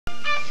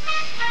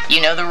You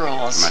know the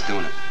rules. I'm not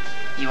doing it.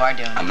 You are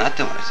doing it. I'm not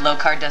doing it. Low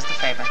card does the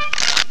favor.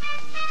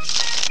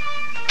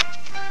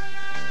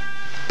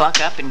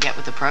 Buck up and get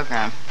with the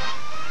program.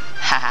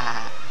 Ha ha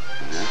ha.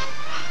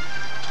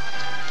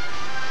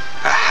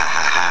 Ha ha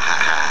ha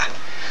ha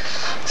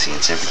ha. See you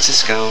in San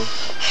Francisco.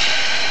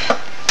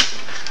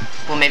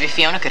 Well, maybe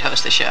Fiona could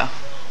host the show.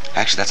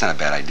 Actually, that's not a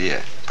bad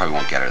idea. Probably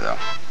won't get her, though.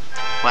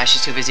 Why?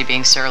 She's too busy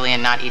being surly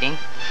and not eating?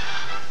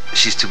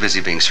 She's too busy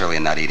being surly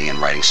and not eating and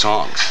writing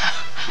songs.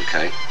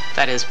 Okay?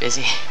 That is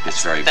busy.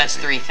 That's very busy. That's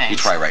 3 things. You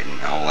try writing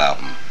a whole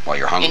album while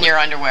you're hungry. In your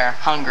underwear,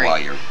 hungry.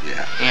 While you're,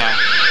 yeah. Yeah.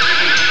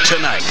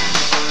 Tonight,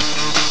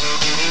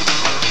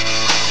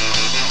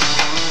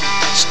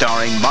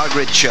 starring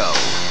Margaret Cho,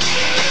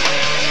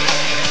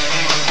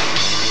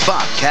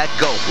 Bobcat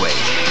Goldthwait,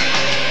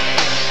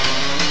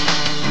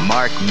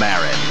 Marc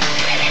Maron.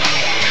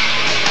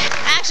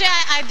 Actually,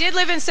 I did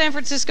live in San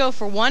Francisco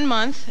for 1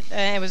 month.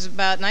 It was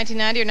about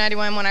 1990 or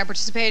 91 when I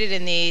participated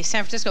in the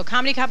San Francisco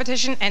comedy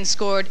competition and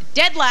scored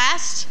dead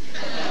last.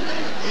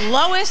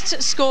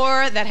 Lowest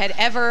score that had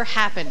ever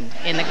happened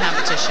in the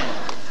competition.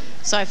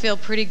 So I feel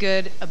pretty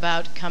good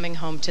about coming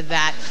home to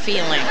that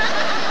feeling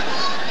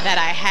that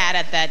I had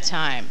at that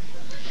time.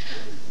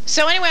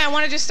 So anyway, I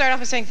want to just start off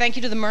by saying thank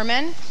you to the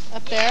mermen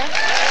up there.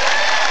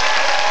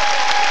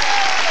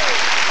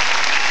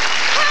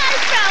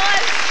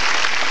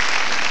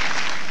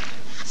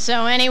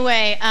 So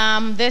anyway,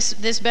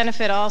 this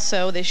benefit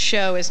also, this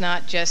show is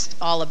not just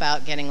all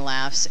about getting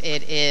laughs.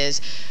 It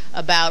is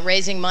about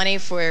raising money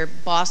for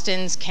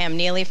Boston's Cam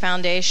Neely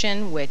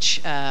Foundation,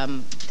 which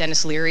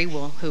Denis Leary,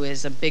 who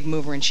is a big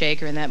mover and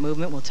shaker in that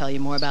movement, will tell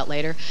you more about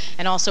later,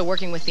 and also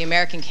working with the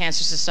American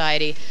Cancer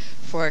Society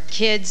for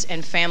kids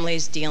and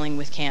families dealing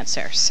with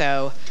cancer.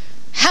 So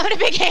have a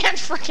big hand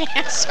for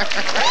cancer.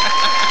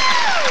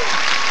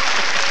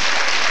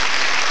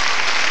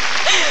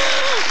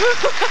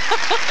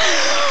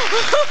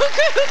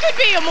 Who could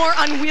be a more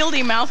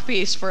unwieldy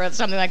mouthpiece for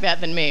something like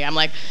that than me? I'm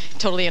like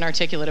totally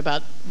inarticulate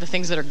about the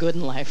things that are good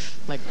in life,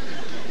 like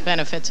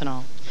benefits and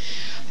all.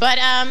 But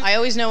I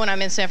always know when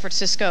I'm in San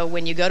Francisco,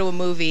 when you go to a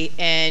movie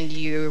and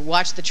you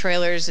watch the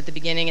trailers at the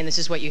beginning and this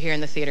is what you hear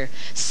in the theater.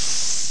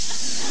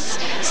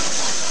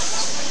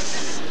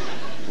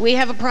 We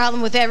have a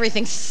problem with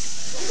everything.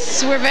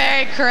 We're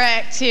very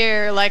correct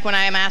here. Like when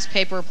I am asked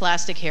paper or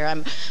plastic here,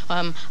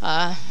 well,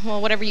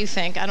 whatever you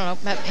think. I don't know,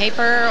 about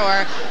paper,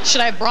 or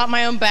should I have brought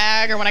my own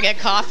bag, or when I get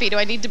coffee, do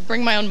I need to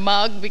bring my own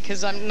mug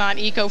because I'm not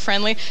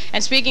eco-friendly?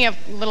 And speaking of,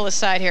 little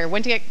aside here,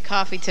 went to get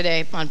coffee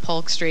today on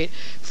Polk Street,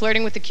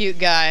 flirting with the cute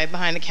guy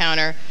behind the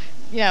counter,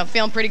 you know,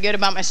 feeling pretty good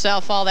about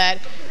myself, all that.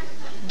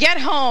 Get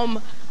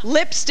home,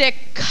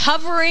 lipstick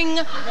covering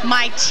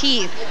my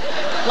teeth.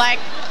 Like,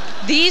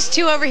 these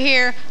two over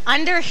here,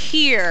 under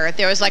here,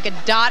 there was like a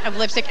dot of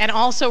lipstick, and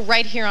also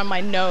right here on my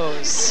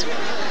nose.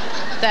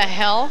 The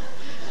hell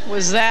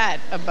was that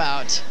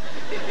about?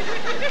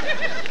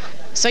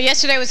 So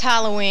yesterday was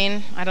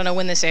Halloween. I don't know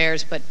when this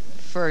airs, but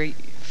for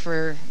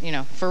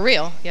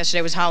real,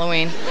 yesterday was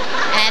Halloween.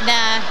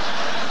 And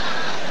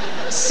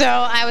so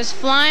I was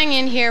flying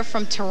in here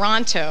from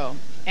Toronto,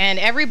 and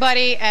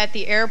everybody at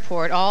the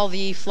airport, all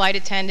the flight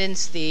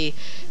attendants, the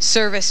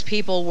service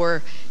people,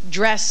 were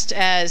dressed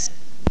as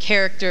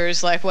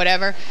characters, like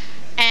whatever.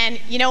 And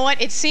you know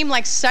what? It seemed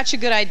like such a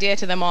good idea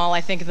to them all,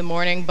 I think, in the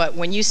morning, but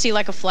when you see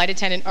like a flight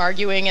attendant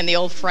arguing in the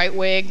old fright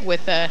wig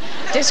with a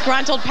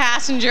disgruntled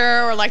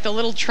passenger, or like the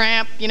little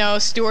tramp, you know,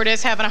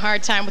 stewardess having a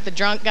hard time with the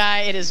drunk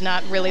guy, it is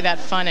not really that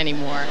fun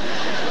anymore.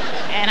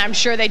 And I'm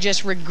sure they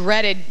just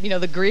regretted, you know,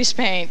 the grease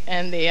paint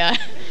and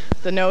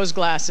the nose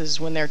glasses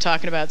when they're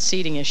talking about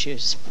seating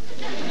issues.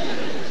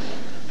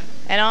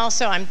 And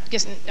also, I'm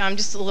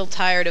just a little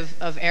tired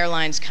of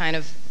airlines kind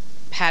of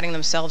patting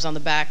themselves on the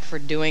back for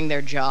doing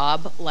their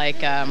job.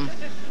 Like,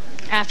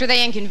 after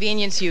they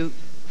inconvenience you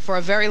for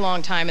a very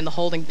long time in the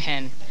holding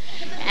pen,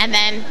 and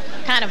then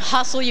kind of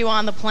hustle you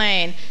on the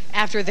plane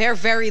after they're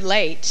very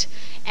late,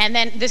 and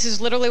then this is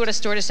literally what a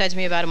stewardess said to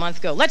me about a month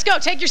ago. Let's go,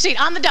 take your seat,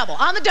 on the double,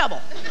 on the double.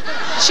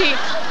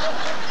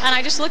 And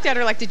I just looked at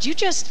her like, did you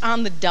just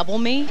on the double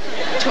me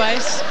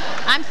twice?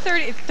 I'm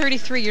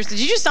 33 years, did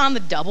you just on the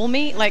double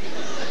me? Like,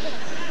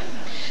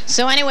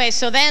 so anyway,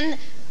 so then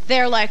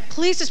they're like,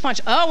 please just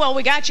punch. Oh, well,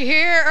 we got you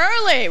here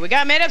early. We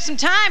made up some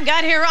time.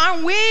 Got here,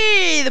 aren't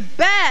we? The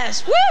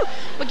best. Woo!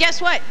 But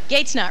guess what?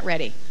 Gate's not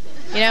ready.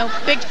 You know,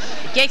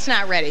 gate's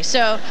not ready.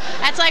 So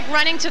that's like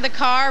running to the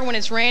car when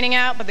it's raining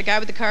out, but the guy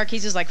with the car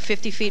keys is like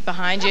 50 feet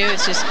behind you.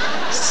 It's just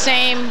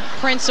same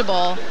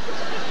principle.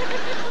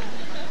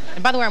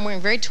 And by the way, I'm wearing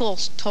very tall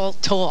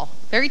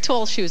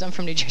shoes. I'm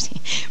from New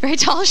Jersey. Very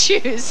tall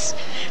shoes.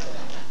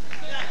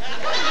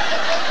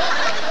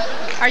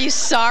 Are you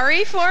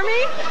sorry for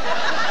me?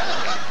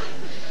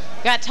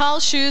 Got tall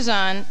shoes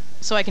on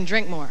so I can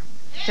drink more.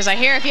 Because I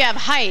hear if you have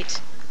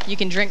height, you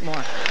can drink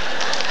more.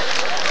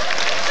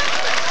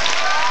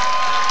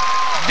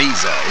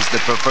 Visa is the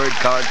preferred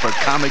card for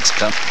comics.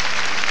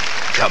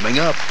 Coming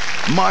up,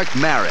 Marc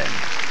Maron.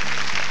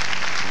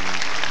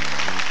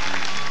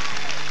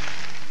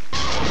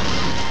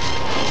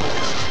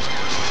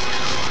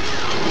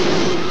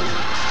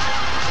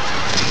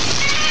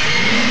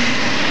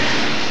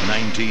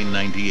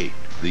 1998,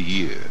 the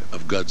year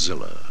of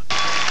Godzilla.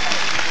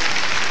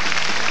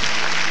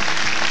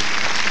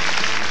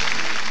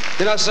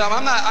 You know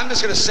something, I'm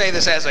just gonna say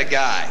this as a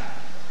guy.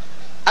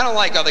 I don't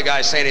like other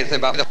guys saying anything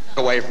about me.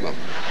 Away from them.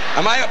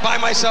 Am I by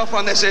myself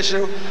on this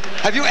issue?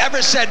 Have you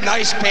ever said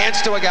nice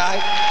pants to a guy?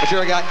 If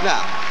you're a guy? No.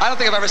 I don't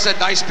think I've ever said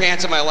nice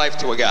pants in my life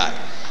to a guy.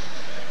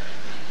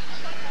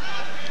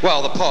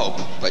 Well, the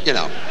Pope, but you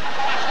know.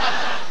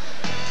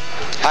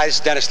 Hi, this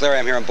is Denis Leary.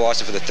 I'm here in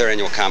Boston for the 3rd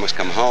annual Comics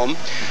Come Home.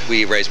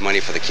 We raise money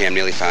for the Cam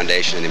Neely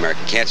Foundation and the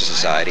American Cancer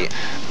Society.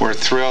 We're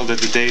thrilled that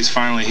the day's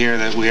finally here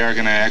that we are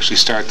going to actually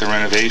start the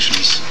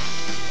renovations.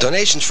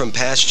 Donations from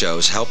past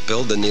shows help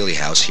build the Neely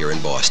House here in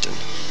Boston.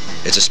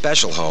 It's a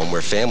special home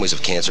where families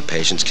of cancer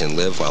patients can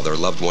live while their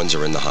loved ones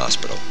are in the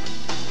hospital.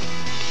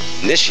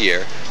 This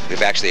year,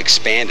 we've actually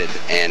expanded,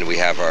 and we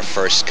have our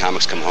first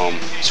Comics Come Home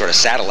sort of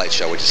satellite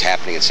show, which is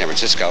happening in San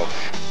Francisco.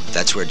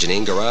 That's where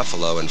Janeane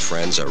Garofalo and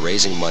friends are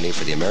raising money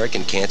for the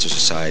American Cancer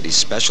Society's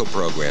special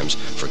programs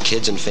for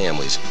kids and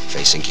families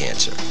facing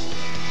cancer.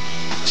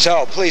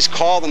 So please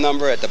call the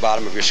number at the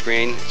bottom of your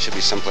screen. It should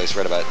be someplace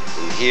right about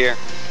in here,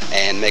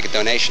 and make a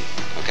donation,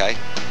 okay?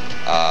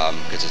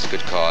 Because it's a good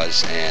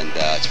cause, and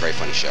it's a very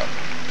funny show.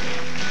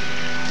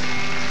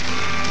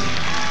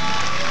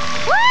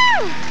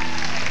 Woo!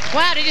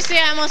 Wow, did you see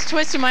I almost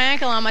twisted my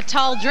ankle on my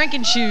tall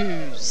drinking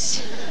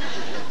shoes?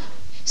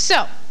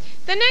 So,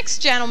 the next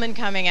gentleman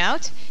coming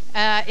out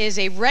is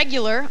a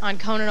regular on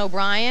Conan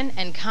O'Brien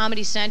and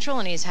Comedy Central,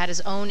 and he's had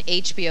his own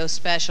HBO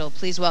special.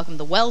 Please welcome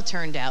the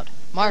well-turned-out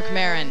Marc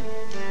Maron.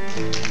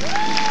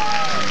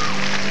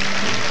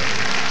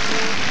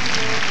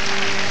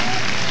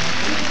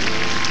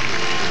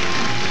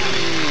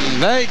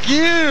 Thank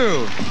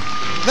you.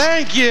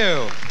 Thank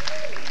you.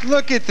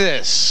 Look at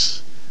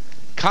this.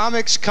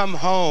 Comics Come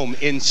Home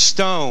in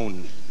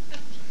stone.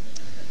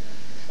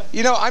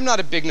 You know, I'm not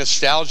a big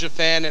nostalgia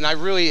fan, and I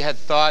really had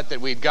thought that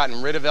we'd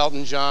gotten rid of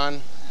Elton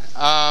John.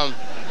 And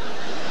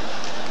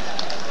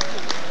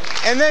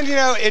then, you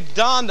know, it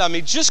dawned on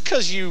me, just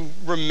because you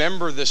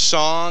remember the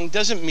song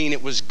doesn't mean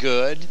it was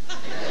good.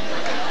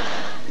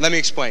 Let me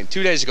explain.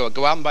 2 days ago, I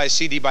go out and buy a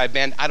CD by a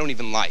band I don't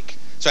even like.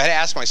 So I had to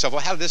ask myself,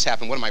 well, how did this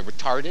happen? What, am I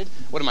retarded?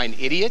 What, am I an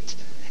idiot?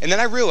 And then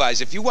I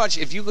realized if you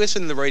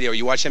listen to the radio or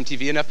you watch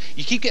MTV enough,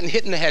 you keep getting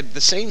hit in the head with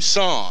the same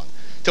song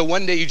till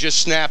one day you just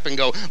snap and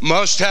go,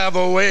 must have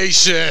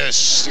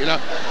Oasis, you know?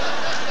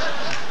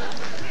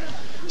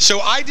 So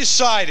I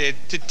decided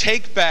to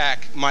take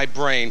back my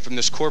brain from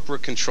this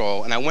corporate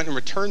control, and I went and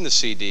returned the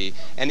CD,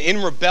 and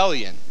in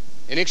rebellion,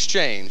 in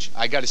exchange,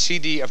 I got a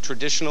CD of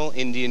traditional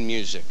Indian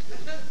music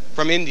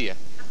from India.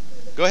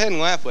 Go ahead and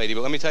laugh, lady,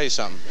 but let me tell you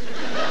something.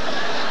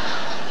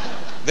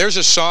 There's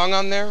a song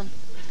on there,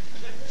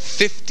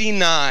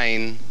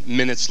 59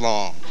 minutes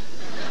long.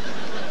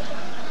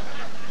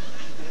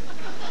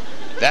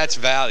 That's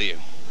value.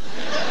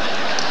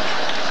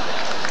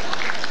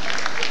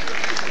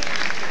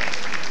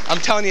 I'm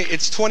telling you,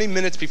 it's 20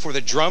 minutes before the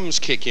drums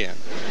kick in.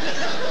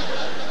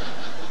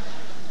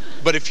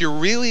 But if you're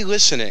really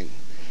listening,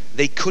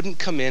 they couldn't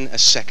come in a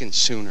second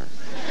sooner.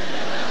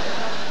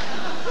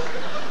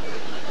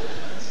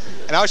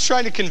 And I was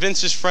trying to convince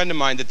this friend of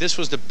mine that this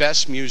was the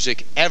best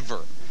music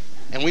ever.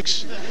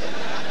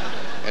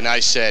 And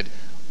I said,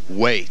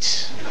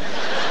 wait.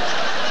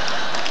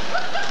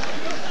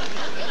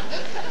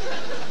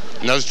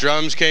 And those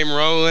drums came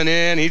rolling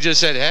in. He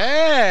just said,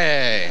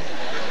 hey,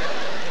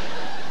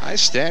 I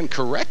stand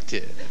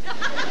corrected.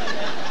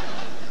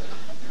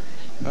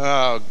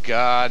 Oh,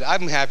 God.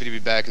 I'm happy to be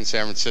back in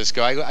San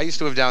Francisco. I used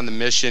to live down the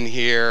Mission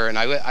here, and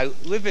I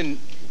live in,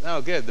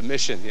 oh, good, the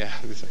Mission, yeah.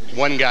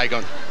 One guy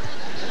going,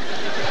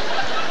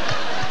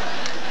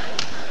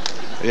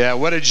 yeah,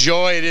 what a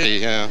joy it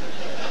is. Yeah.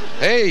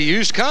 Hey,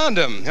 used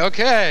condom.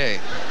 Okay.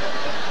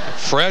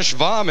 Fresh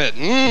vomit.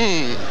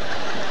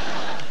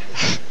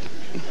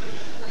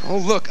 Oh,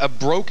 look, a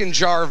broken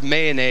jar of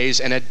mayonnaise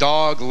and a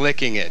dog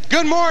licking it.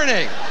 Good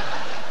morning.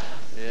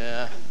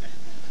 Yeah.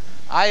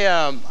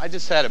 I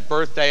just had a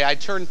birthday. I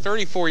turned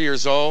 34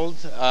 years old.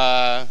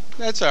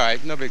 That's all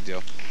right. No big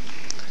deal.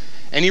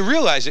 And you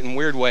realize it in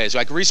weird ways.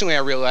 Like recently I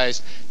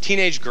realized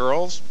teenage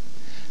girls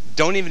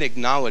don't even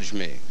acknowledge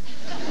me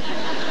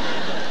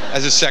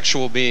as a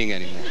sexual being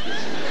anymore.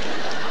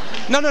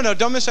 No,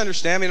 don't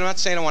misunderstand me. I'm not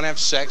saying I want to have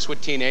sex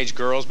with teenage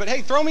girls, but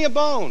hey, throw me a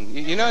bone.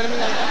 You know what I mean?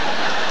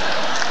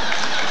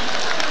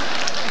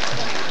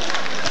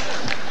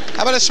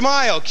 How about a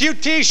smile?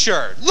 Cute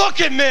t-shirt.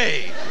 Look at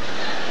me!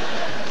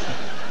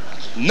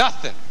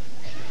 Nothing.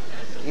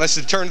 Unless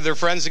they turn to their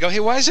friends and go, hey,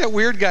 why is that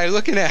weird guy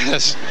looking at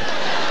us?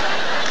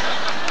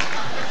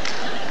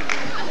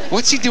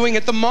 What's he doing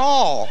at the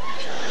mall?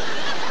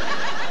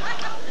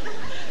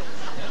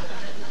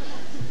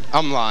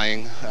 I'm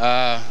lying.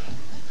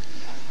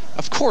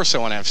 Of course I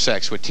want to have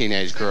sex with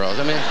teenage girls.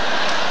 I mean,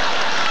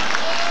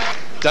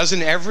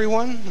 doesn't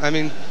everyone? I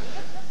mean,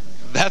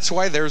 that's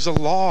why there's a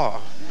law.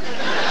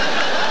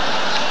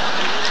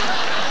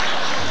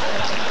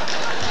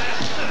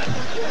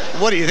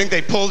 What, do you think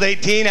they pulled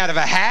 18 out of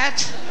a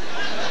hat?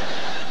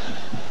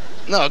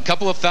 No, a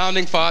couple of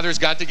founding fathers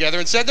got together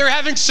and said, they're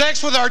having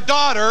sex with our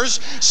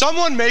daughters.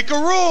 Someone make a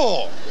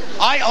rule.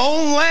 I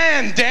own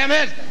land, damn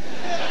it.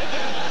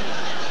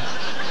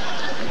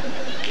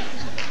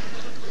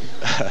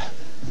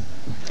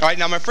 All right,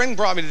 now my friend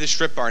brought me to this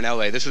strip bar in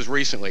LA. This was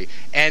recently.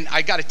 And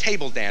I got a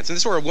table dance. And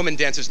this is where a woman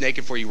dances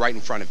naked for you right in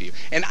front of you.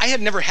 And I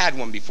had never had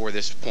one before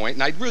this point,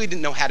 and I really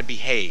didn't know how to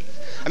behave.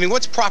 I mean,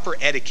 what's proper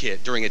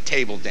etiquette during a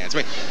table dance?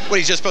 I mean, what,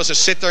 he's just supposed to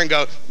sit there and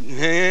go,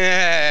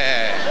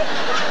 hey.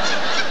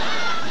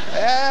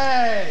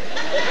 Hey.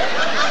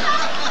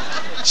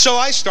 So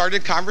I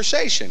started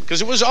conversation, because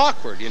it was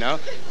awkward, you know?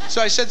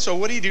 So I said, so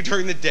what do you do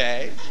during the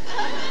day?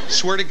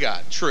 Swear to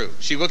God, true.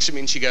 She looks at me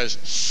and she goes,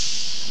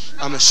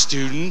 I'm a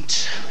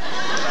student.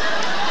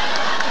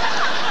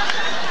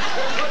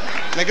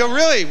 And I go,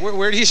 really?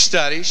 Where do you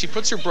study? She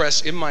puts her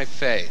breasts in my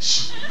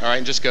face, all right,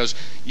 and just goes,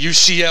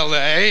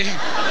 UCLA.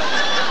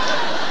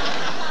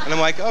 And I'm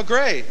like, oh,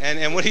 great.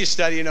 And what are you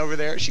studying over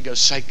there? She goes,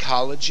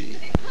 psychology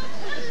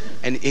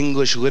and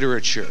English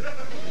literature.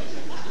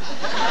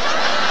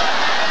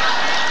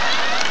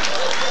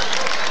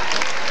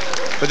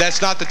 But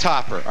that's not the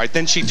topper, all right?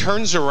 Then she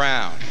turns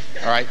around,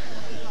 all right?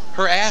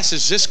 Her ass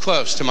is this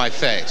close to my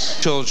face.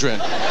 Children.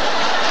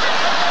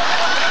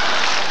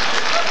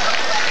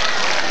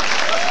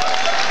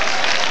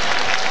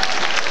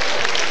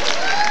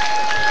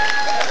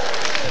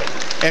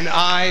 And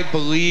I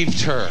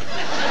believed her.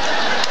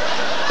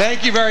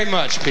 Thank you very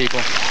much, people.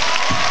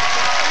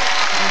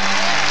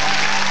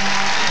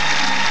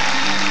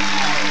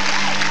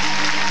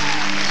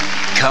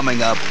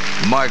 Coming up,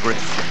 Margaret.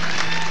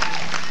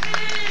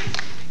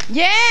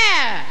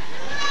 Yeah!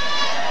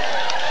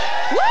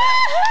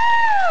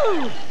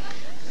 Woohoo!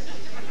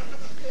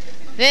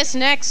 This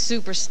next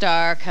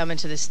superstar coming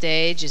to the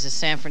stage is a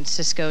San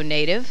Francisco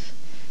native.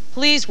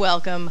 Please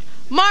welcome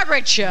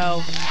Margaret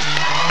Cho.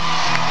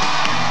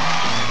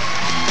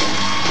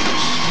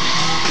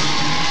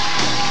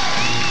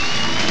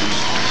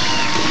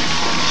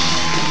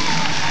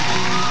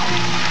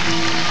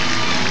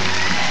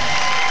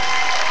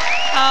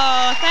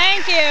 Oh,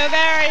 thank you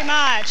very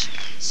much.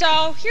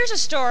 So here's a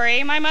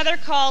story. My mother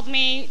called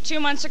me 2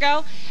 months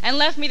ago and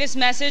left me this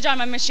message on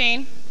my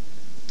machine.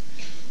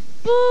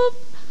 Boop.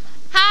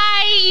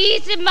 Hi,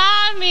 it's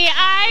Mommy.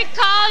 I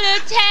call to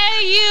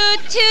tell you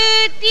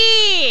 2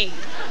 things.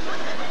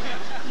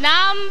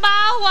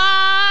 Number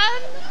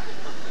 1,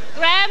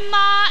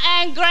 Grandma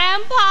and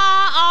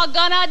Grandpa are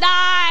gonna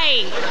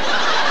die.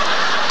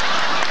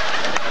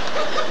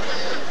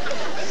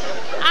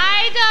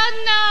 I don't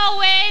know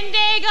when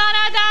they're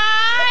gonna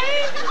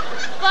die,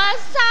 but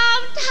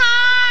sometime.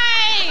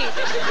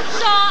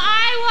 So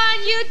I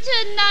want you to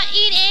not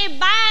eat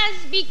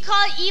advance,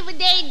 because if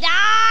they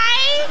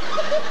die,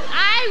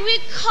 I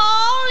will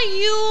call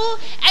you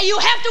and you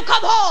have to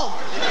come home.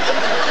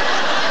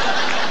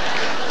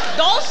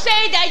 Don't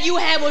say that you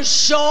have a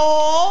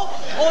show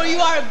or you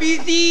are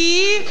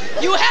busy.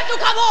 You have to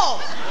come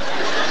home.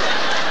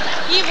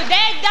 If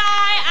they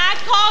die, I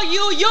call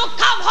you, you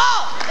come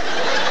home.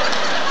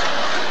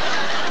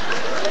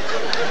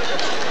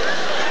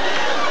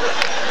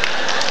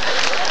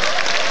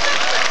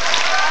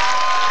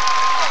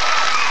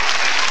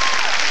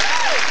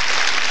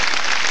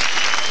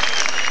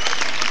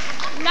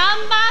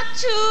 Number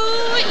 2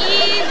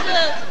 is,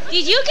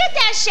 did you get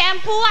that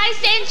shampoo I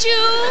sent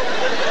you?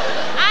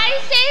 I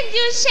sent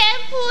you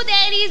shampoo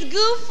that is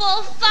good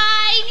for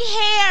fine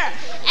hair.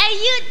 And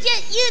you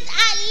just use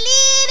a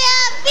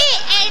little bit,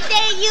 and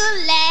then you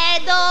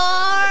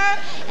lather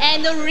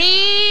and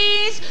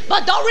rinse,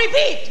 but don't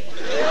repeat.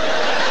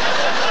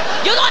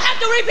 You don't have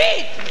to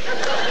repeat.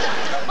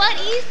 But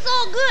it's so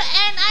good,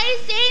 and I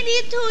sent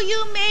it to you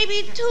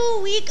maybe 2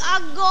 weeks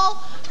ago.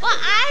 But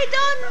I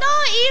don't know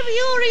if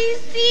you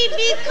received,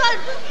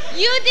 because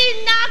you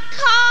did not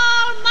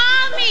call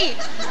Mommy.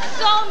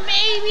 So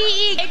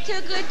maybe it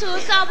took it to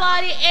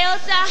somebody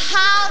else's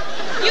house.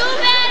 You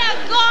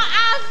better go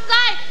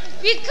outside,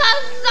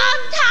 because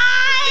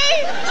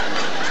sometimes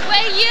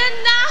when you're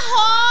not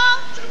home,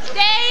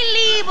 they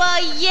leave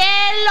a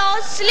yellow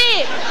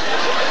slip.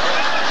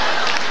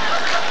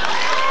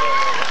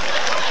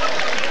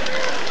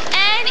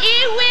 And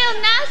it will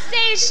not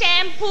say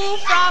shampoo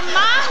from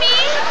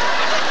Mommy,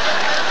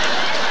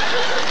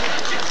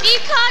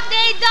 because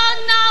they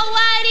don't know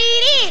what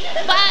it is.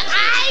 But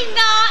I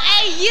know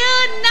and you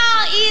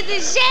know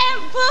it's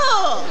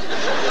shampoo.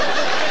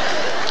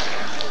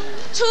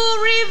 To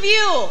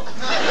review.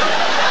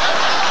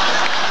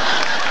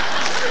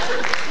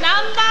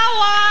 Number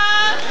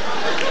 1,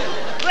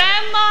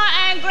 Grandma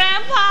and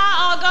Grandpa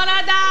are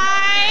gonna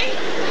die.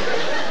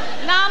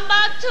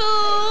 Number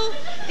 2,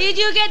 did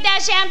you get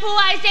that shampoo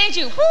I sent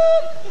you?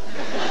 Whoop.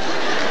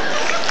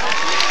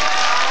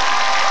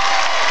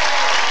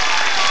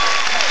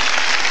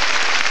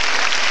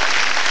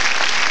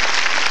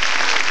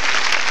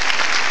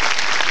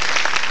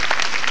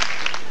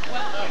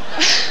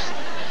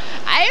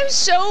 I am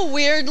so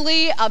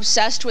weirdly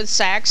obsessed with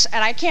sex,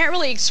 and I can't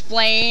really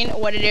explain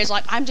what it is.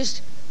 Like,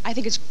 I I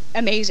think it's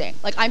amazing.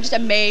 Like, I'm just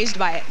amazed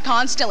by it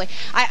constantly.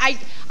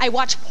 I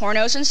watch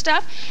pornos and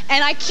stuff,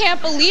 and I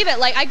can't believe it.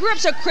 Like, I grew up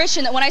so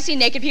Christian that when I see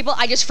naked people,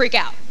 I just freak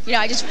out. You know,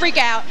 I just freak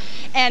out.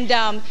 And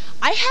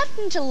I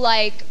happen to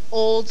like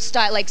old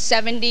style, like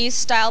 70s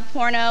style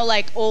porno,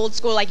 like old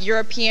school, like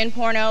European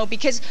porno,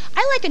 because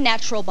I like a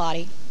natural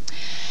body.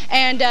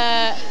 And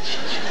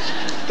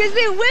because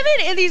the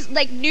women in these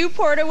like new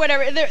porno,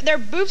 whatever, their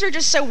boobs are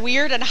just so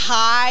weird and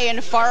high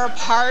and far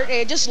apart.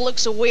 It just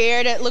looks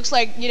weird. It looks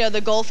like, you know,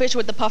 the goldfish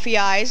with the puffy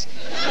eyes.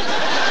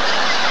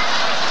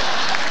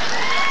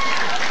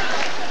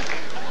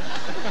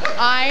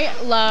 I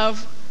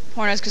love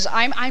pornos because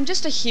I'm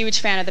just a huge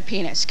fan of the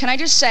penis. Can I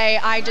just say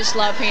I just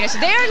love penis?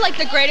 They're like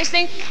the greatest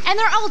thing, and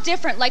they're all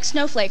different, like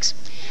snowflakes.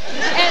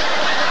 And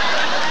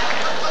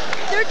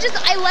they're just,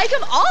 I like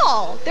them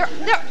all. They're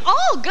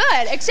all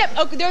good, except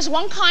there's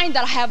one kind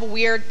that I have a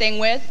weird thing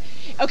with.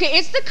 Okay,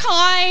 it's the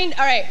kind,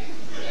 all right,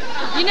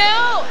 you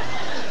know,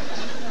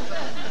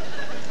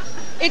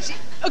 it's,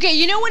 okay,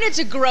 you know when it's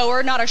a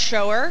grower, not a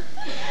shower?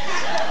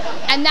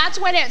 And that's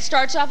when it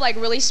starts off like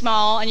really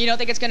small and you don't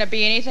think it's gonna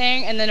be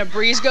anything, and then a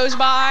breeze goes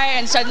by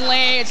and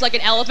suddenly it's like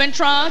an elephant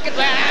trunk. It's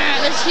like,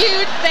 this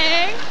huge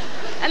thing.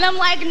 And I'm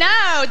like,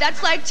 no,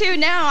 that's like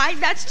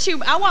that's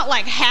too, I want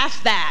like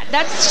half that.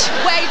 That's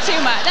way too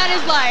much. That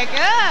is like,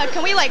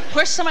 can we like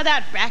push some of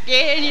that back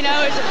in, you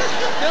know? Is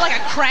there like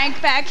a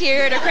crank back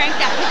here to crank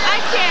that? I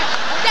can't,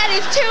 that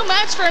is too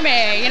much for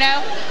me, you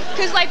know?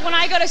 Because like when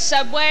I go to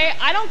Subway,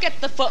 I don't get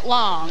the foot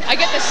long. I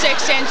get the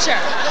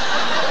 6-incher.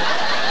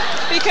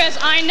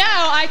 Because I know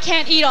I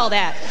can't eat all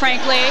that,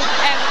 frankly.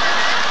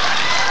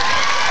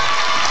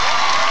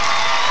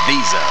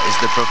 Visa is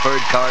the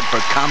preferred card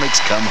for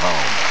Comics Come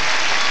Home.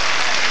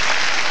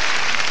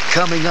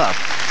 Coming up,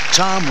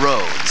 Tom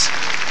Rhodes.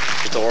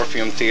 At the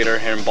Orpheum Theater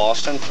here in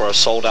Boston for a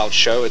sold-out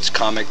show. It's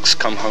Comics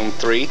Come Home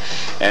 3.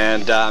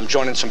 And I'm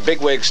joining some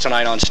bigwigs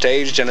tonight on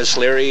stage. Denis,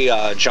 Leary,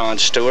 Jon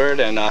Stewart,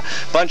 and a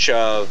bunch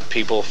of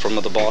people from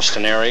the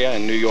Boston area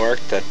and New York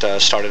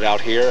that started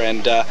out here.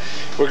 And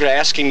we're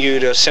asking you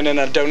to send in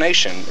a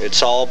donation.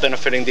 It's all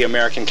benefiting the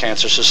American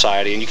Cancer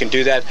Society. And you can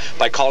do that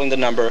by calling the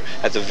number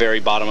at the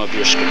very bottom of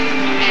your screen.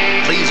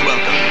 Please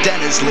welcome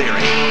Denis Leary.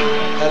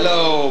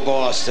 Hello,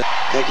 Boston.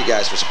 Thank you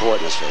guys for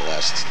supporting us for the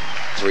last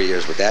 3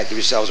 years with that. Give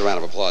yourselves a round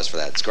of applause for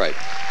that. It's great.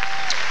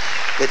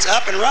 It's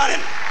up and running.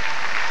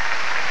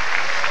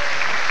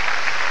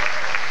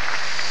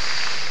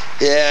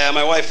 Yeah,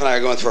 my wife and I are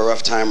going through a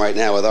rough time right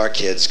now with our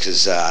kids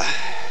because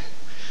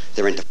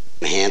they're into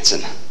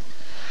Hanson.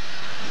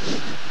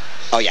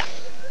 Oh, yeah.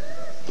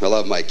 I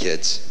love my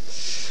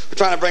kids. We're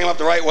trying to bring them up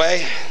the right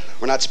way.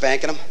 We're not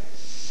spanking them.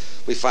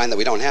 We find that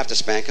we don't have to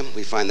spank them.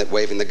 We find that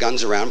waving the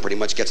guns around pretty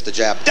much gets the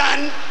job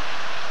done.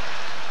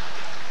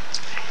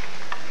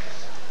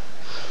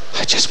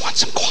 I just want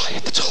some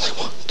quiet, that's all I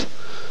want.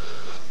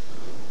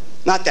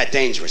 Not that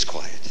dangerous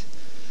quiet.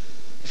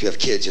 If you have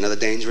kids, you know the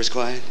dangerous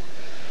quiet?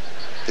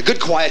 The good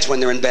quiet's when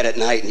they're in bed at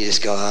night and you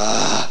just go,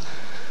 ah.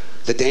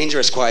 The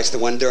dangerous quiet's the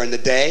one during the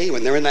day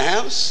when they're in the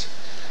house,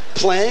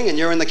 playing, and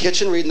you're in the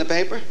kitchen reading the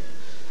paper.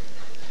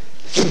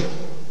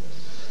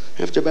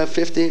 After about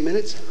 15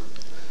 minutes,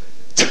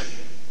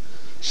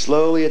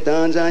 slowly it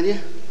dawns on you.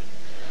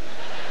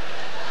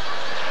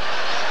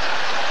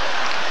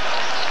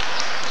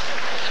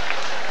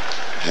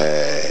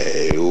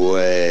 Hey,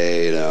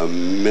 wait a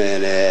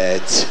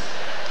minute.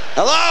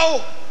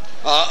 Hello?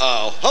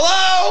 Uh-oh.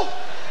 Hello?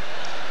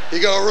 You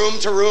go room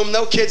to room,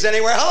 no kids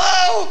anywhere.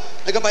 Hello?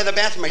 I go by the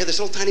bathroom, I hear this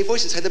little tiny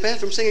voice inside the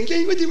bathroom singing,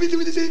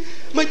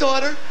 my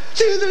daughter.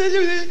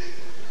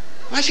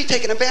 Why is she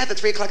taking a bath at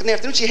 3 o'clock in the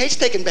afternoon? She hates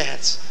taking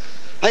baths.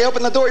 I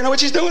open the door, you know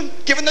what she's doing?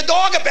 Giving the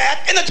dog a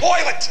bath in the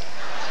toilet.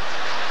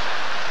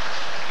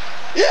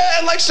 Yeah,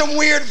 and like some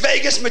weird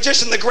Vegas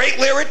magician, the great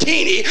Leary,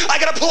 I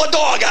gotta pull a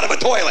dog out of a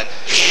toilet.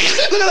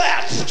 Look at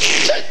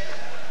that.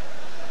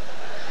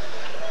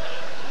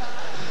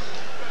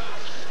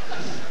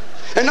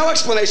 And no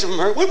explanation from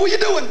her. What were you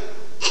doing?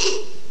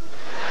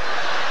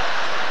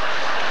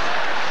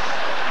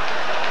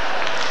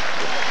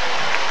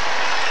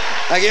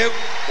 Thank you.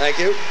 Thank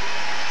you.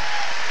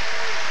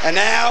 And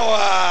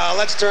now,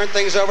 let's turn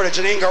things over to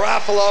Janeane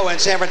Garofalo in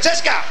San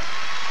Francisco.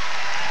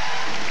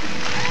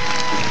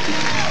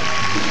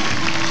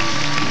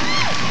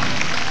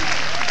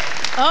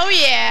 Oh,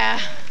 yeah.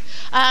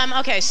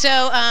 Okay,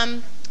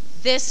 so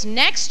this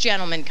next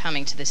gentleman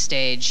coming to the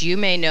stage, you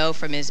may know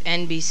from his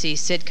NBC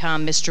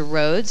sitcom, Mr.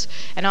 Rhodes,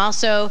 and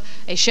also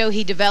a show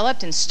he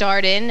developed and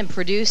starred in and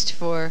produced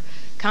for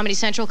Comedy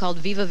Central called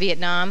Viva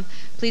Vietnam.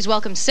 Please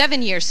welcome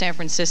 7-year San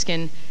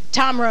Franciscan,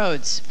 Tom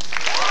Rhodes.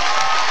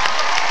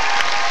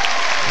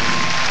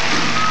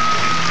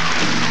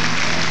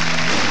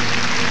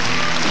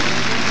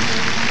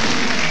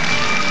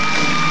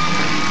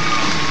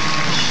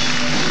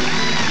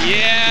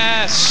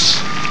 Yes.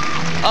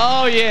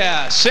 Oh,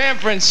 yeah. San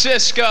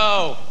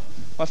Francisco.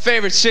 My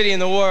favorite city in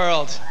the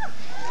world.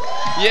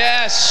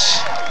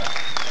 Yes.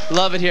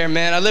 Love it here,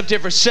 man. I lived here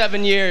for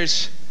 7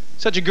 years.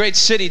 Such a great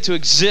city to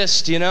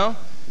exist, you know?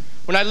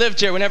 When I lived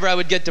here, whenever I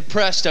would get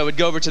depressed, I would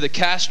go over to the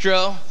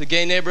Castro, the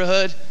gay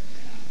neighborhood.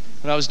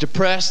 When I was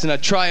depressed, and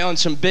I'd try on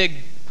some big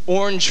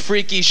orange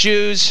freaky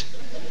shoes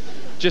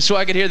just so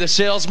I could hear the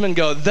salesman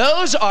go,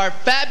 "Those are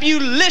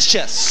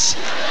fabulicious.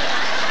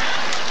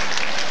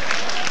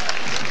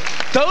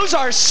 Those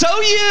are so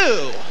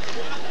you."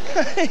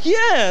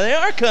 Yeah, they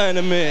are kind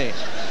of me.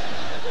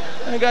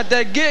 I got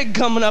that gig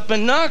coming up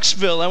in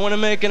Knoxville. I want to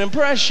make an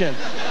impression.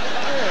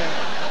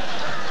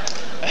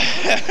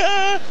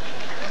 Yeah.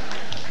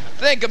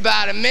 Think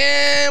about it,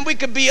 man. We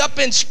could be up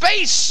in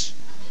space,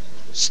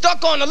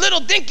 stuck on a little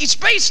dinky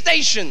space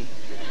station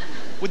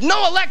with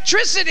no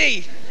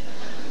electricity,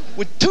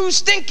 with 2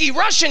 stinky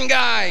Russian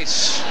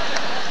guys.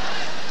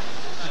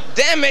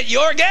 Damn it,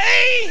 you're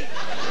gay?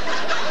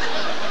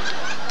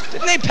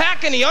 Didn't they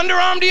pack any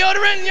underarm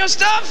deodorant in your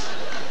stuff?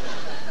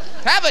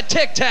 Have a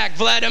Tic Tac,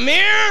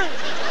 Vladimir.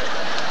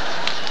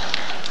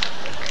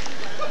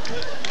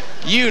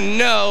 You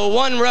know,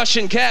 one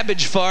Russian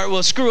cabbage fart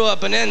will screw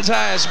up an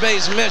entire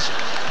space mission.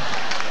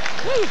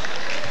 Whew.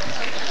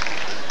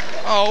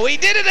 Oh, we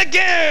did it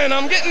again.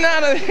 I'm getting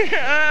out of here.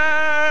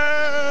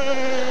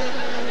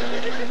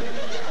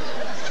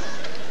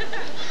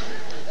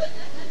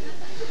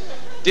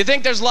 Do you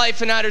think there's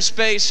life in outer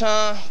space,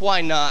 huh?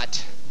 Why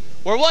not?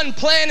 We're one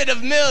planet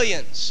of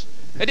millions.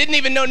 I didn't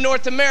even know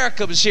North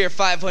America was here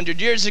 500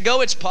 years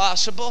ago. It's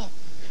possible.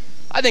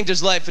 I think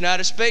there's life in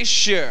outer space,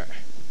 sure.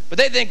 But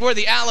they think we're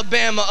the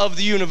Alabama of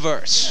the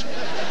universe.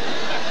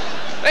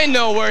 They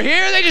know we're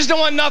here. They just don't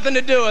want nothing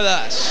to do with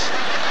us.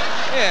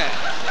 Yeah.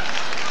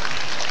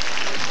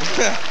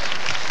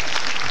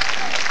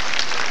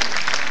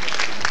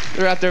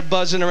 They're out there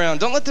buzzing around.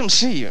 Don't let them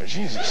see you.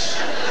 Jesus.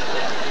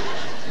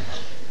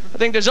 I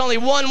think there's only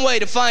one way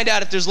to find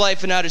out if there's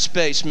life in outer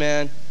space,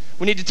 man.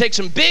 We need to take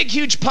some big,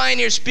 huge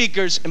Pioneer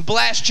speakers and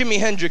blast Jimi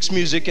Hendrix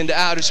music into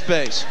outer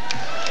space.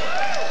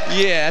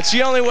 Yeah, it's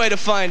the only way to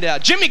find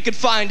out. Jimmy could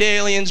find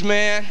aliens,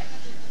 man.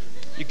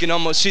 You can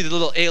almost see the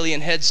little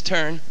alien heads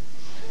turn.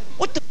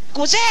 What the f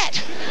was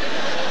that?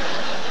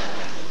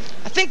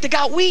 I think they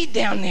got weed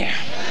down there.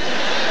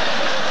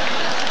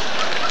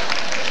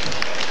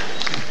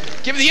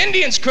 Give the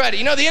Indians credit.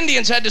 You know, the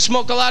Indians had to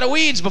smoke a lot of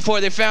weeds before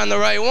they found the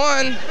right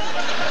one.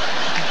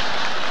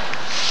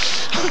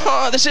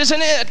 Oh, this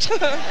isn't it.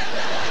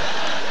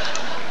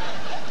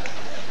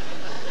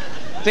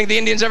 Think the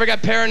Indians ever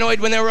got paranoid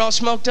when they were all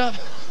smoked up?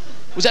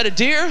 Was that a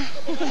deer?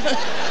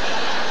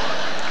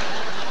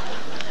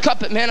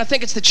 Cup it, man. I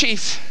think it's the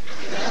chief.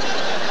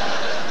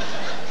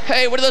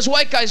 Hey, what are those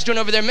white guys doing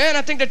over there, man?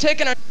 I think they're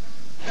taking our...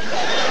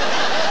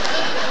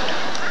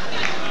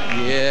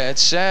 Yeah,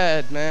 it's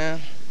sad,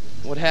 man.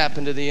 What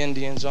happened to the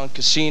Indians on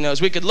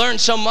casinos? We could learn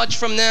so much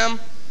from them.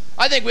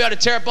 I think we ought to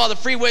tear up all the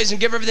freeways and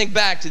give everything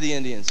back to the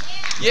Indians.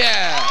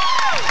 Yeah.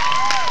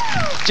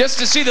 Just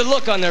to see the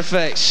look on their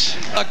face.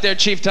 Look there,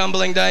 Chief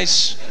Tumbling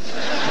Dice.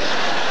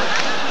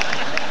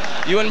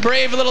 You and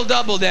brave little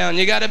Double Down.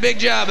 You got a big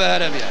job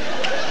ahead of you.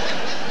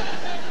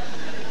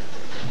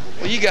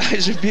 Well, you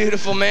guys are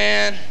beautiful,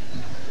 man.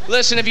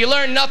 Listen, if you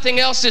learn nothing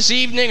else this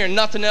evening or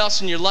nothing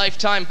else in your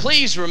lifetime,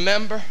 please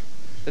remember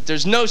that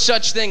there's no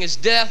such thing as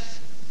death.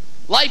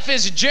 Life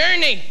is a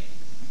journey.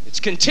 It's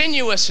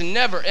continuous and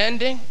never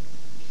ending.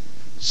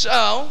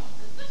 So,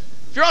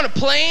 if you're on a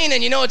plane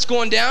and you know it's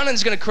going down and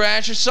it's going to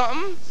crash or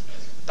something,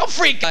 don't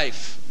freak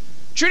life.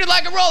 Treat it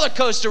like a roller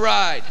coaster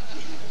ride.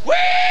 Woo!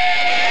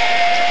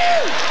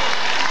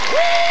 Woo!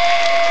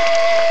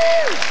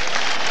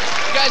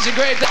 You guys are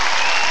great.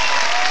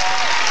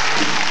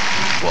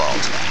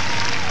 Walt,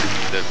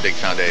 the big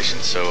foundation.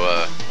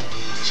 So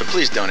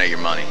please donate your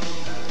money,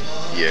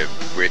 you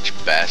rich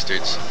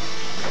bastards.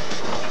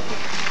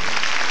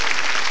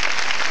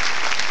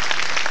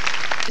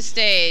 The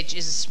stage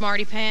is a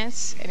smarty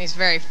pants, and he's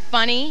very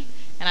funny,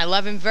 and I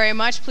love him very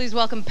much. Please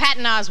welcome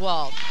Patton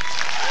Oswalt.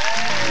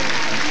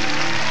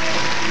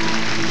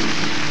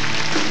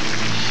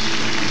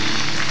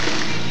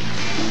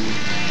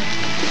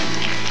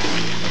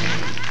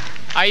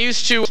 I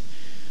used to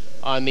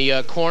on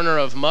the corner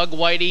of Mug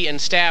Whitey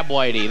and Stab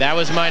Whitey. That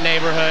was my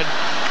neighborhood.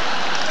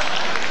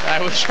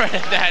 I was right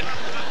at that.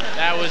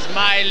 That was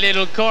my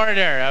little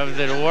corner of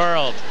the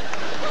world.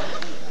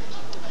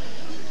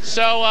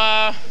 So,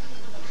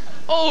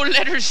 oh,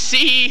 letter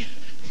C,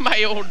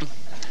 my old,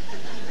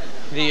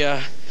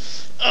 okay.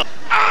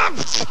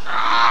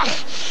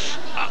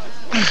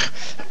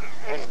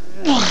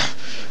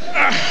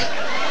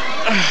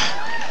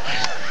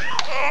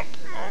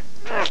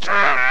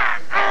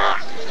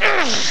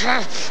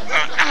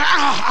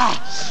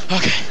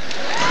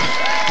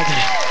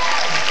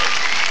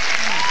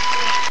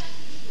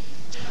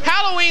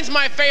 Halloween's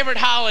my favorite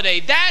holiday.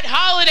 That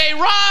holiday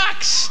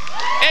rocks!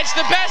 It's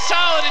the best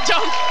holiday.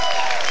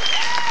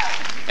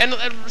 And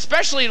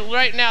especially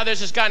right now, there's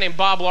this guy named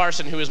Bob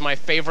Larson who is my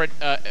favorite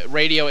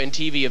radio and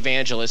TV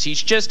evangelist.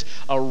 He's just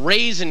a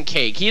raisin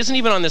cake. He isn't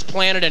even on this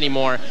planet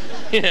anymore,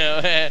 you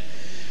know.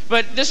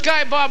 But this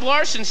guy, Bob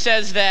Larson,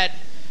 says that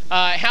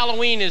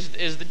Halloween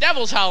is the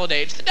devil's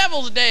holiday. It's the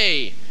devil's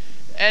day.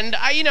 And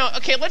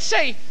okay, let's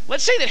say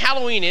that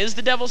Halloween is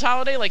the devil's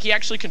holiday, like he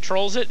actually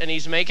controls it and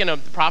he's making a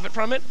profit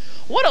from it.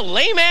 What a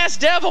lame-ass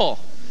devil.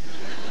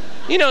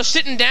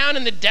 Sitting down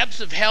in the depths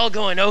of hell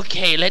going,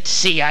 okay, let's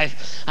see,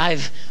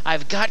 I've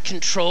got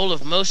control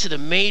of most of the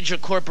major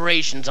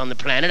corporations on the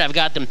planet. I've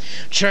got them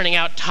churning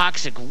out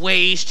toxic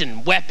waste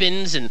and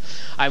weapons, and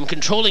I'm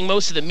controlling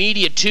most of the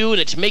media too, and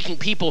it's making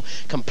people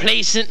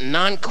complacent and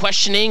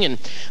non-questioning, and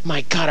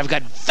my God, I've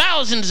got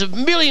thousands of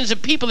millions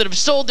of people that have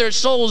sold their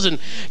souls and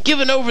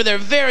given over their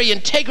very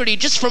integrity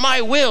just for my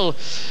will,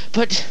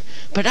 but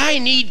I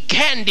need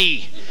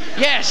candy.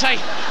 Yes,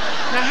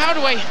 now how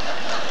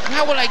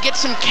will I get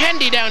some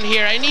candy down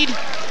here? I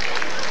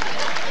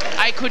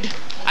could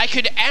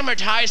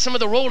amortize some of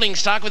the rolling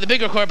stock with the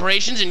bigger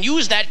corporations and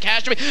use that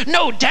cash to...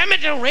 No, damn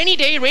it, rainy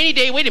day.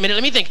 Wait a minute,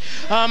 let me think.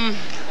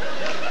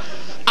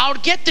 I'll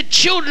get the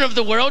children of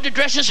the world to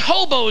dress as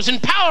hobos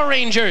and Power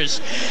Rangers,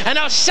 and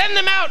I'll send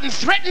them out and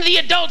threaten the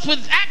adults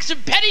with acts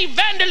of petty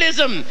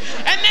vandalism,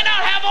 and then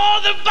I'll have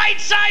all the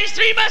bite-sized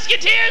Three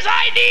Musketeers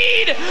I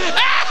need.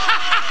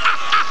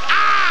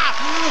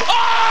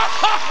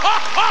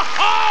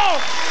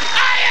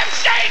 I am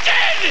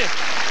Satan!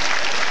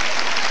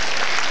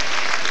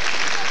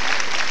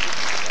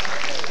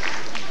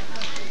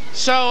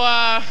 So,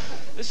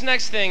 this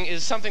next thing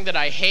is something that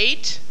I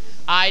hate.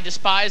 I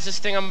despise this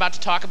thing I'm about to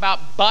talk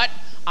about, but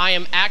I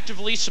am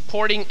actively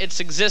supporting its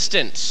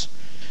existence.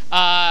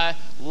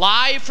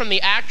 Live from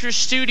the Actors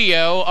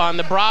Studio on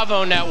the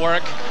Bravo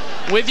Network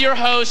with your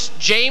host,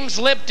 James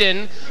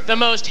Lipton, the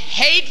most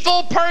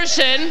hateful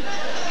person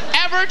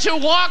ever to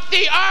walk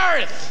the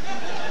earth.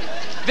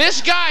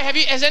 This guy,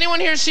 has anyone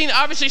here seen,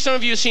 obviously some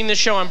of you have seen this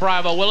show on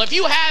Bravo. Well, if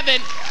you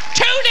haven't,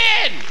 tune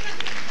in!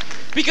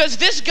 Because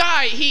this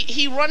guy,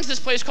 he runs this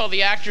place called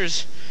the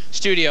Actors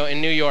Studio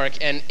in New York,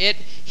 and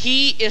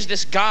he is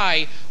this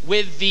guy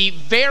with the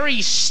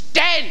very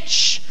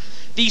stench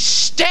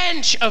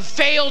of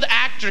failed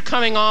actor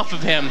coming off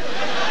of him.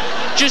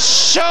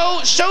 Just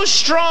so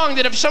strong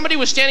that if somebody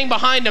was standing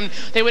behind him,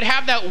 they would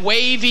have that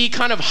wavy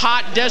kind of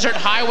hot desert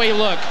highway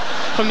look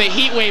from the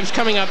heat waves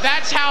coming up.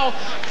 That's how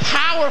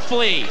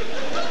powerfully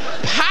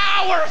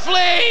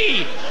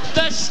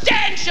the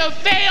stench of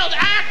failed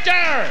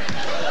actor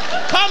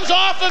comes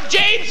off of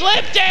James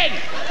Lipton.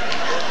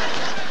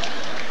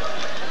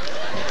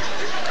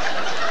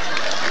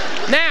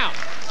 Now,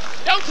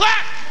 don't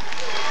clap.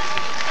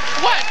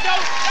 What? No,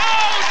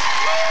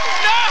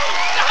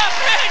 stop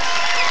it.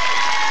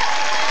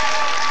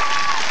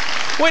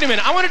 Wait a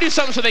minute, I want to do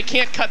something so they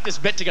can't cut this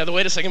bit together.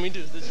 Wait a second, let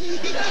me do this. Wait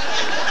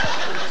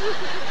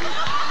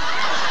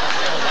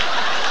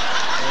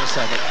a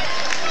second.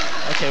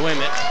 Okay, wait a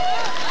minute.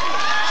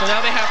 So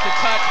now they have to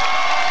cut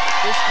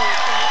this whole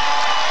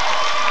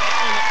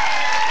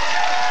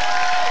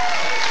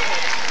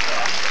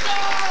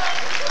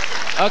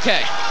thing.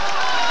 Okay.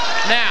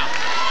 Now.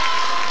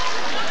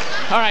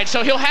 All right,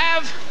 so he'll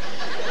have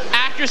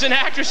actors and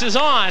actresses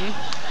on.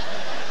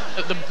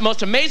 The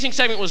most amazing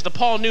segment was the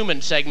Paul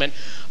Newman segment.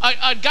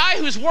 A guy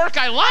whose work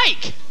I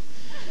like.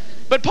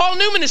 But Paul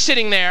Newman is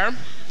sitting there,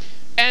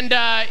 and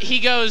he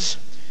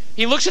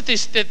looks at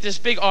this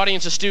big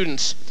audience of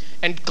students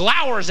and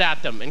glowers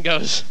at them and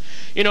goes,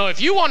 if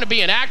you want to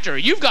be an actor,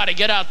 you've got to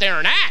get out there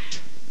and act.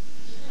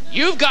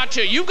 You've got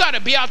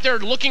to be out there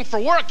looking for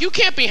work. You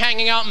can't be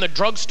hanging out in the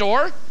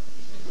drugstore.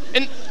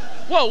 And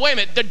whoa, wait a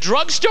minute, the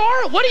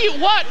drugstore?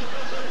 What?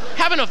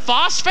 Having a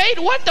phosphate?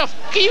 What the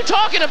f are you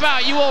talking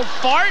about, you old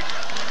fart?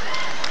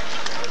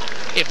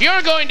 If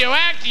you're going to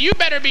act, you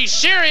better be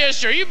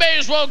serious, or you may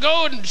as well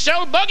go and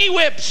sell buggy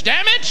whips,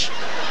 damn it!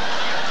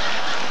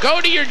 Go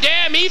to your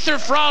damn ether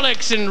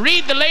frolics and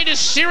read the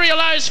latest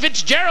serialized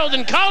Fitzgerald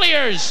and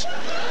Collier's.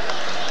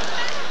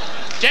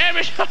 Damn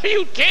it, are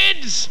you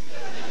kids?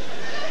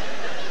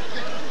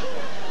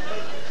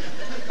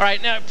 All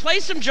right, now play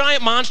some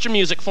giant monster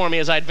music for me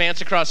as I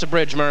advance across the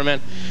bridge, Merman.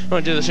 I'm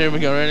gonna do this. Here we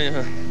go. Ready?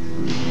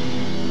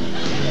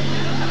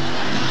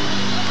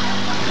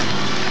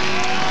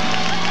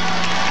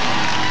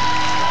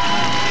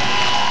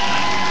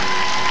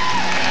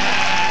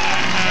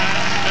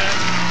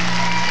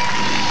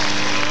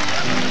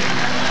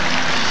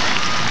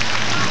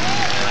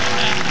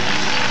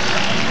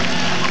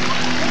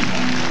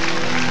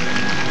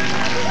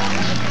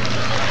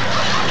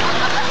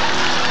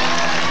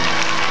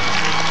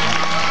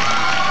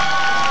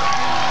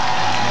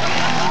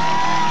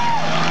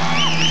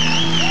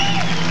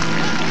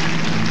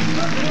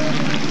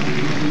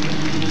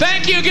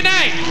 Thank you, good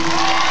night.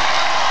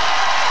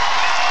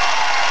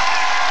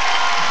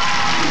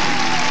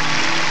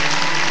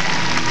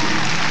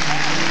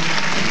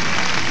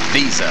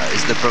 Visa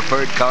is the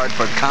preferred card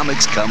for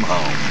Comics Come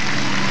Home.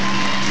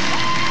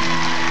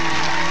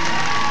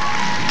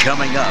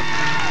 Coming up,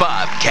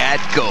 Bobcat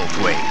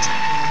Goldthwait.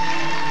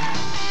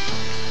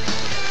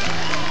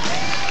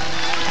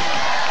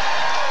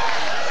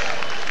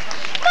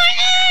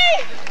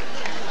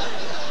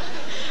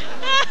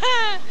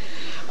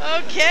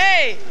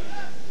 Okay.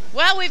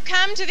 Well, we've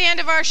come to the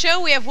end of our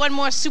show. We have one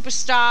more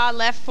superstar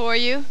left for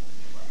you.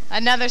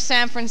 Another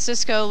San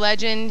Francisco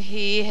legend.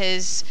 He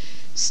has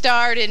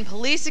starred in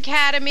Police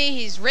Academy.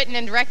 He's written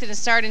and directed and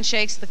starred in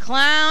Shakes the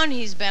Clown.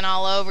 He's been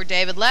all over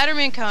David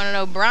Letterman, Conan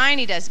O'Brien.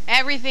 He does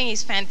everything.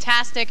 He's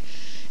fantastic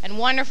and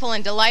wonderful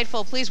and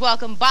delightful. Please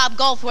welcome Bob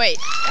Goldthwait.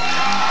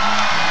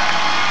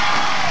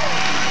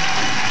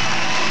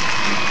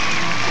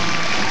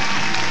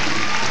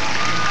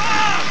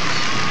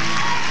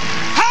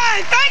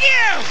 Hi, thank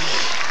you!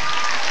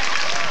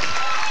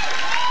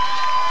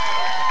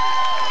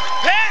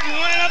 Patton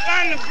went up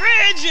on the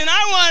bridge, and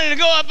I wanted to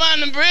go up on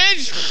the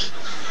bridge.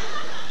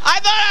 I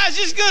thought I was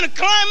just going to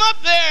climb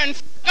up there and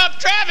f*** up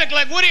traffic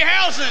like Woody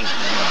Harrelson.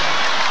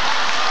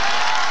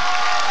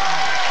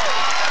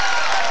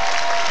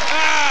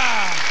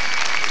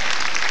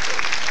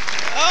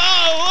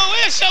 Oh, well,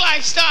 where shall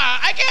I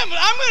start? I can't,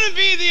 I'm going to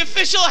be the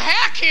official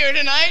hack here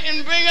tonight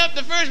and bring up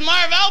the first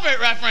Marv Albert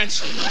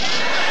reference.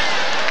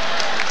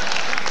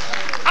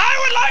 I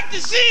would like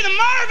to see the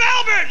Marv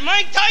Albert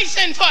Mike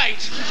Tyson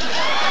fight.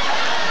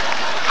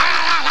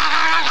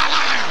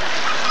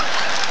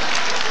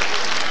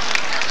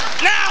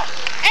 Now,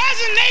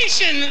 as a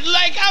nation,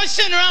 like I was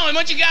sitting around with a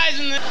bunch of guys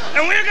and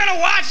we were gonna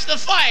watch the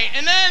fight,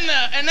 and then,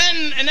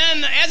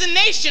 as a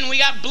nation, we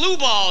got blue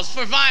balls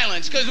for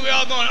violence because we were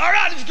all going, all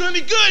right, it's gonna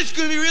be good, it's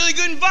gonna be really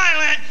good and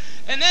violent,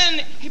 and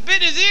then he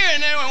bit his ear,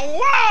 and they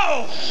went,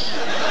 whoa!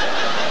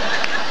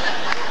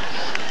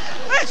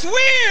 That's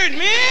weird,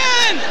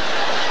 man.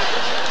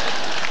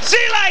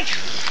 See, like,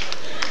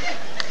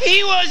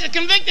 he was a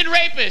convicted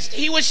rapist.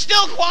 He was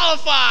still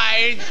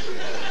qualified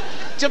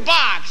to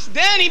box.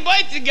 Then he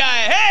bites the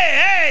guy.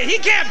 Hey, he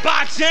can't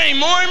box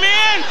anymore,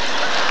 man.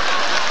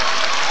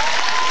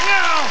 You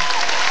know,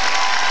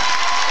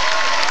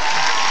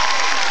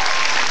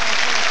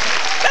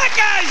 that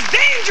guy's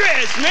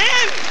dangerous,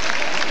 man.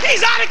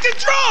 He's out of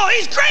control.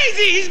 He's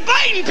crazy. He's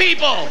biting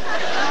people.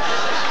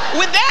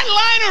 With that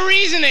line of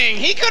reasoning,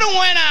 he could have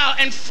went out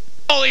and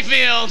f***ed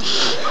Holyfield.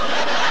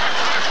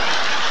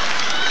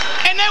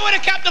 And they would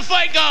have kept the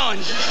fight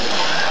going.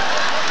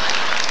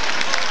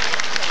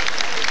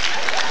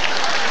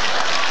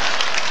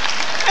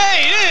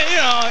 Hey,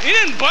 he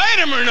didn't bite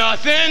him or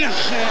nothing.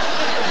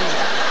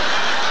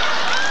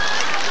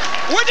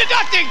 We're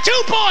deducting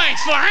 2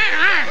 points for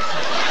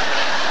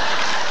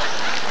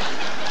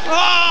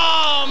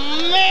Oh,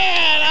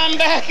 man, I'm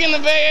back in the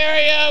Bay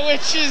Area,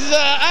 which is,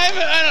 I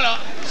don't know.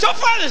 So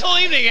far this whole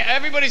evening,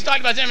 everybody's talked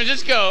about San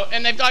Francisco,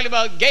 and they've talked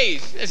about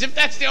gays, as if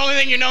that's the only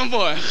thing you're known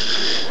for.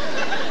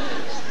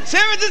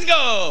 San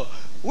Francisco,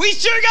 we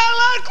sure got a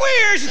lot of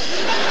queers.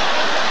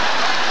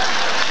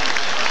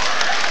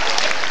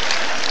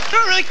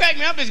 What really cracked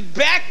me up is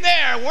back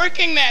there,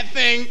 working that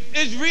thing,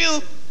 is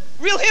real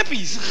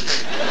hippies.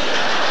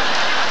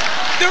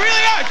 There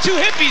really are 2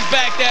 hippies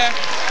back there.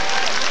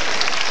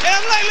 And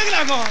I'm like looking at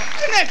them going,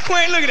 isn't that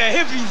quaint? Look at that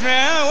hippies,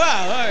 man. Oh,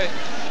 wow, all right.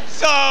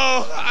 So,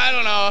 I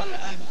don't know.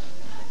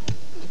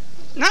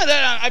 Now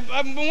that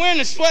I've been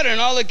wearing a sweater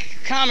and all the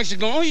comics are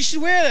going, oh, you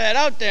should wear that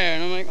out there.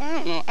 And I'm like, I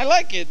don't know. I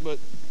like it, but...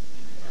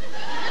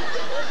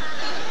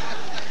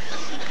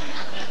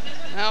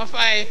 Now, if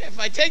I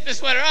take the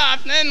sweater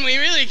off, then we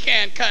really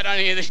can't cut on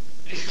any of this.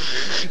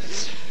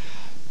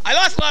 I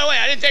lost a lot of weight.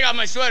 I didn't take off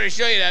my sweater to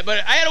show you that,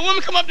 but I had a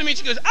woman come up to me.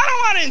 She goes, I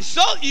don't want to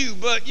insult you,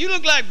 but you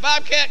look like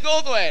Bobcat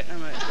Goldthwait.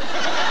 I'm like...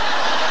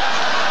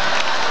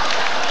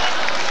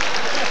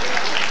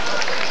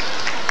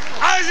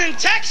 I was in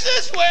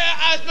Texas where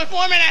I was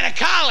performing at a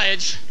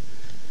college,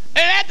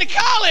 and at the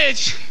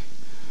college,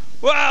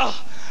 well,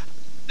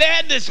 they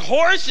had this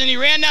horse, and he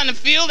ran down the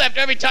field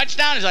after every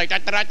touchdown. He's like,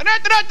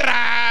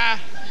 da-da-da-da-da-da-da.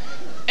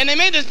 And they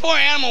made this poor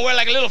animal wear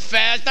like a little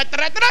fez,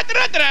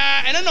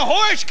 da-da-da-da-da-da-da. And then the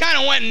horse kind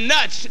of went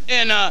nuts,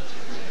 and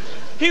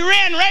he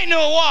ran right into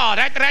a wall,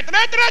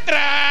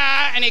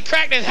 da-da-da-da-da-da-da. And he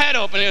cracked his head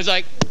open, and he was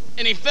like,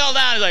 and he fell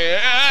down, he was like,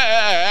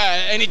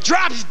 and he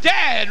drops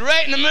dead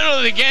right in the middle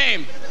of the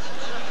game.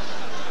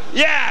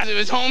 Yeah, it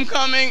was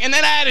homecoming, and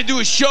then I had to do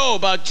a show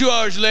about 2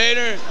 hours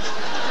later.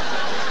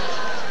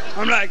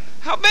 I'm like,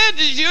 how bad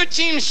does your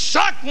team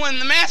suck when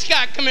the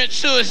mascot commits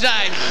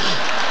suicide?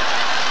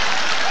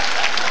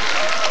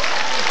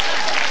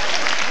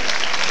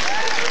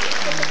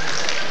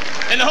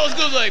 And the whole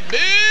school's like,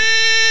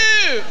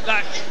 boo!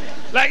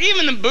 Like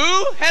even the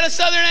boo had a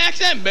southern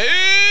accent, boo!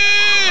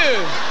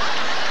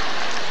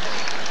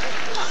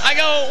 I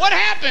go, what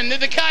happened? Did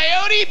the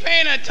coyote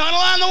paint a tunnel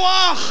on the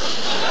wall?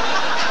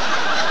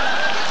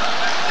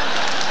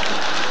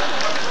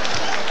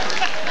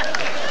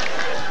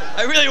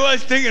 I really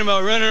was thinking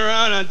about running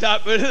around on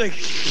top of the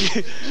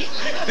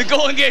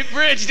Golden Gate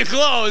Bridge to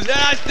close. Then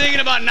I was thinking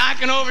about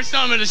knocking over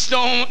some of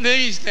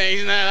these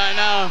things.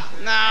 No,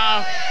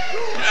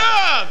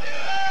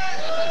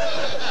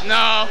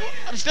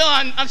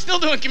 I'm still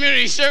doing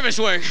community service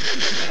work.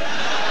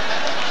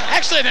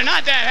 Actually, they're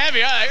not that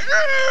heavy. I like,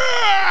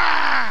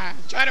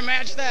 try to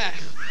match that.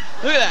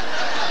 Look at that.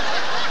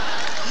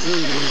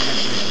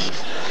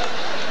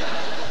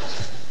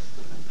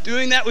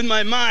 Doing that with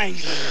my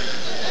mind.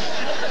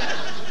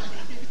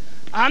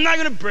 I'm not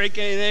gonna break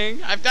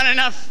anything. I've done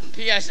enough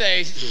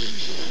PSAs.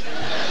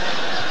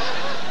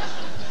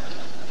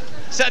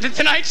 Set the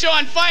Tonight Show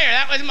on fire.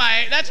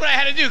 That's what I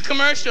had to do,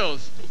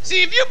 commercials.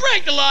 See, if you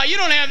break the law, you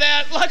don't have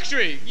that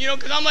luxury, you know,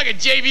 because I'm like a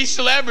JV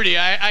celebrity.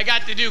 I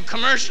got to do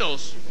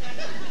commercials.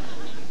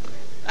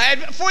 I had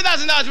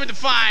 $4,000 worth of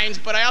fines,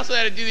 but I also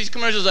had to do these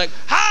commercials like,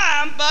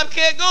 "Hi, I'm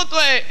Bobcat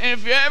Goldthwait, and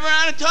if you're ever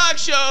on a talk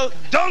show,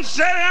 don't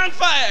set it on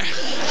fire."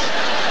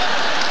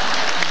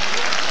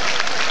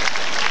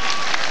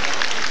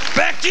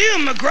 Back to you,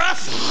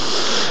 McGruff.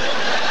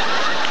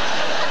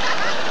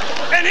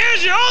 And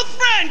here's your old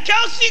friend,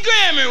 Kelsey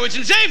Grammer, with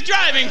some safe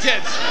driving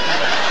tips.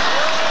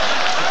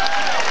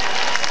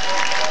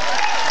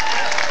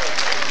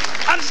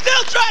 I'm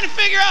still trying to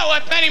figure out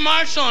what Penny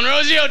Marshall and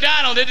Rosie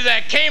O'Donnell did to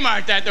that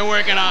Kmart that they're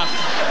working off.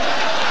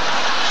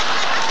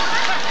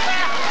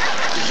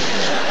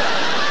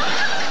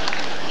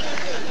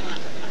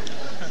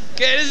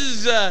 Okay, this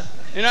is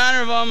in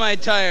honor of all my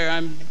attire.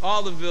 I'm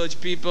all the Village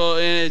people,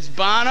 and it's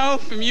Bono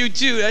from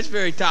U2. That's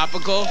very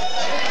topical.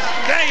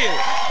 Thank you.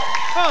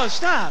 Oh,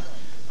 stop.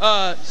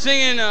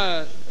 Singing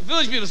a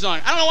Village People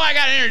song. I don't know why I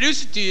gotta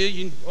introduce it to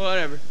you.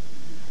 Whatever.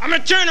 I'm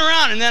gonna turn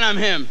around and then I'm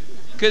him.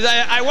 Because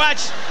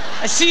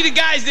I see the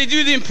guys, they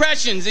do the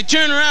impressions. They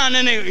turn around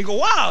and they go,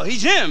 wow,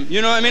 he's him.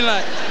 You know what I mean?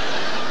 Like,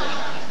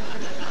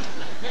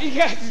 you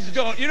guys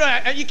don't,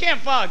 you can't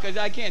follow because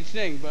I can't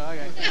sing, but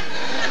okay.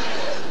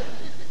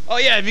 Oh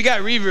yeah, if you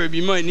got reverb,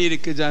 you might need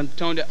it because I'm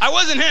toned down. I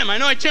wasn't him. I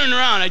know I turned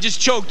around. I just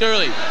choked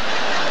early.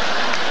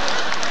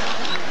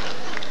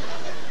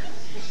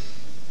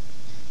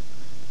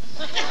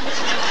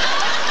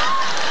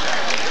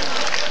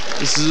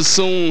 This is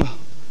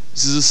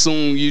a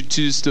song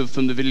U2 stuff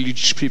from the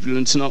Village People,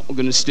 and tonight we're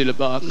gonna steal it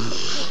back.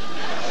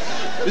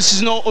 This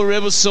is not a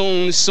rebel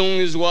song. This song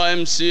is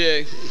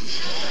YMCA.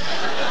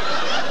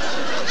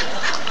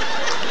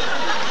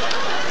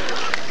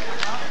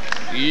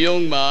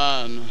 Young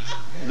man,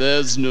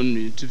 there's no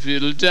need to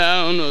feel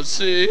down or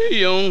say,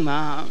 young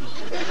man,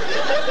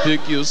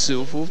 pick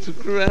yourself off the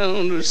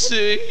ground or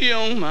say,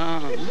 young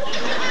man,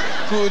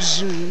 put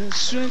you in a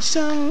strange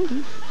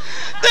town.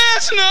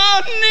 There's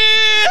no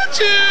need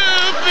to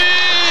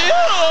be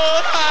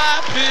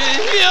unhappy,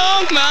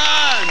 young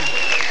man.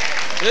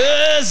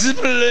 There's a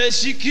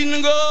place you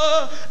can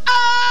go.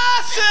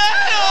 I say,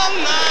 young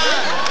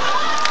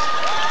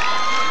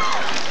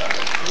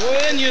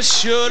man, when you're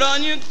shut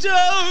on your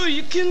door,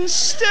 you can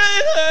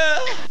stay there.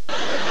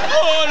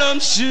 Oh, I'm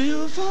sure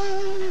you'll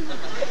find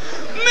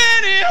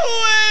many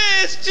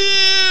ways to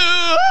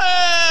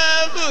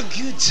have a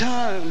good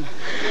time.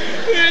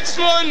 It's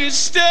when you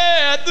stay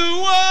at the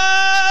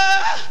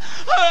Y,